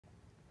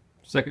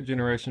Second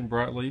generation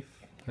Brightleaf.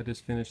 I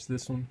just finished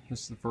this one.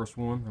 This is the first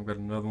one. I've got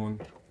another one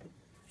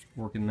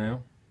working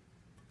now.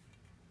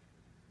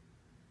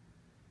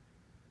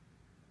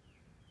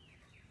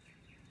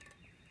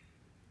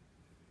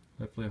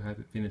 Hopefully I'll have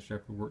it finished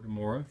after work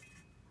tomorrow.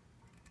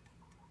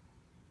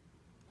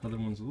 Other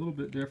one's a little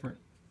bit different.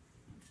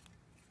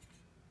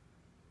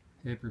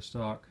 Heavier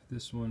stock.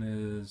 This one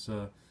is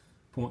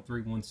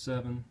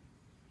 0.317.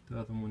 The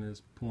other one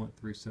is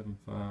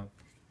 0.375.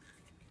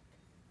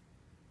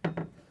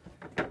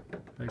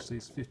 Basically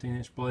it's a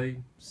 15-inch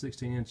blade,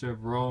 16-inch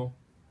overall,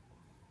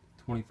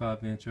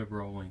 25-inch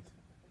overall length.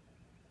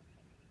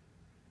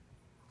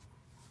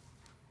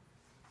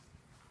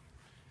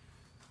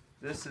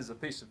 This is a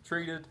piece of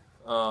treated.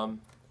 It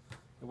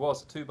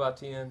was a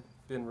 2x10,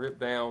 been ripped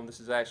down. This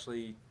is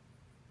actually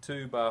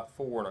 2x4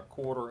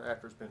 1/4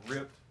 after it's been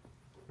ripped.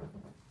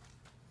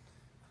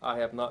 I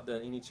have not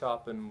done any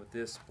chopping with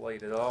this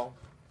blade at all,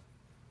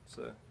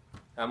 so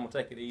I'm going to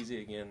take it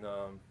easy again.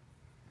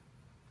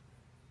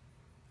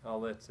 I'll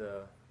let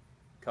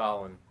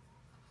Colin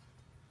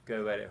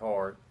go at it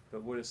hard,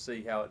 but we'll just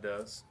see how it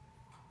does.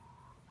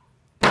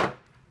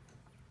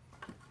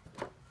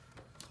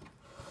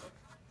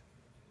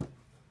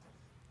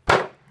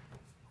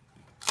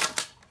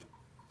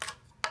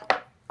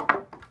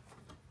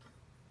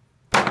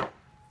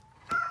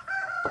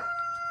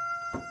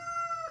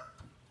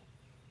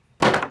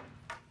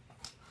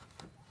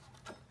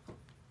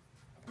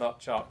 Not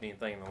chopped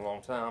anything in a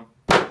long time,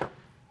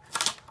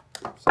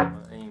 so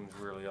my aim's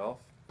really off.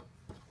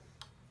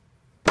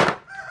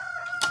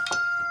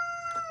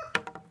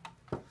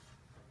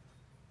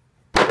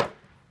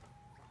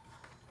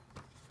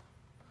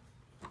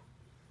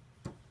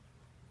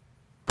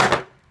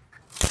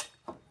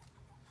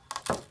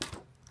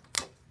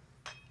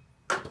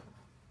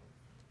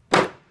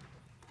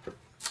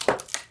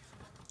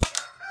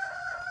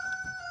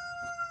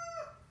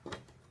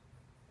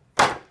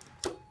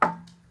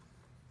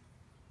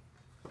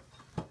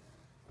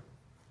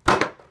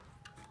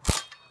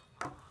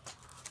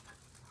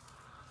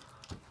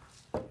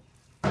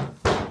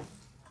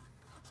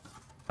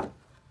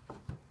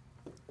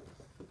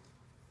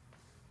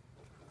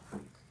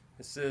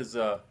 This is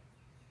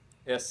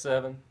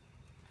S7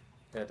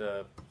 at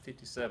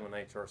 57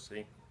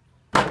 HRC.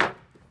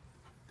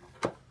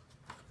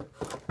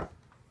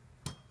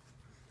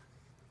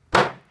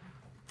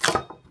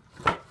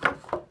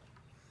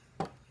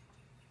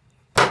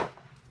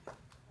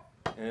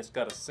 And it's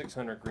got a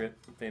 600 grit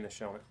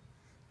finish on it.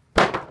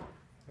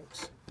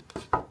 Oops.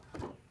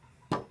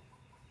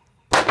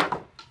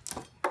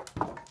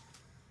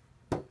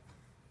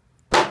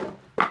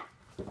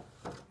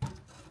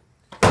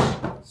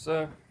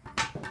 So,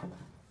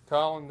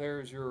 Colin,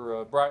 there's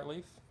your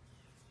Brightleaf.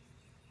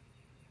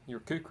 Your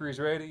kukri's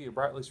ready, your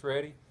Brightleaf's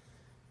ready,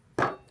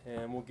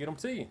 and we'll get them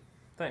to you.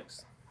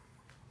 Thanks.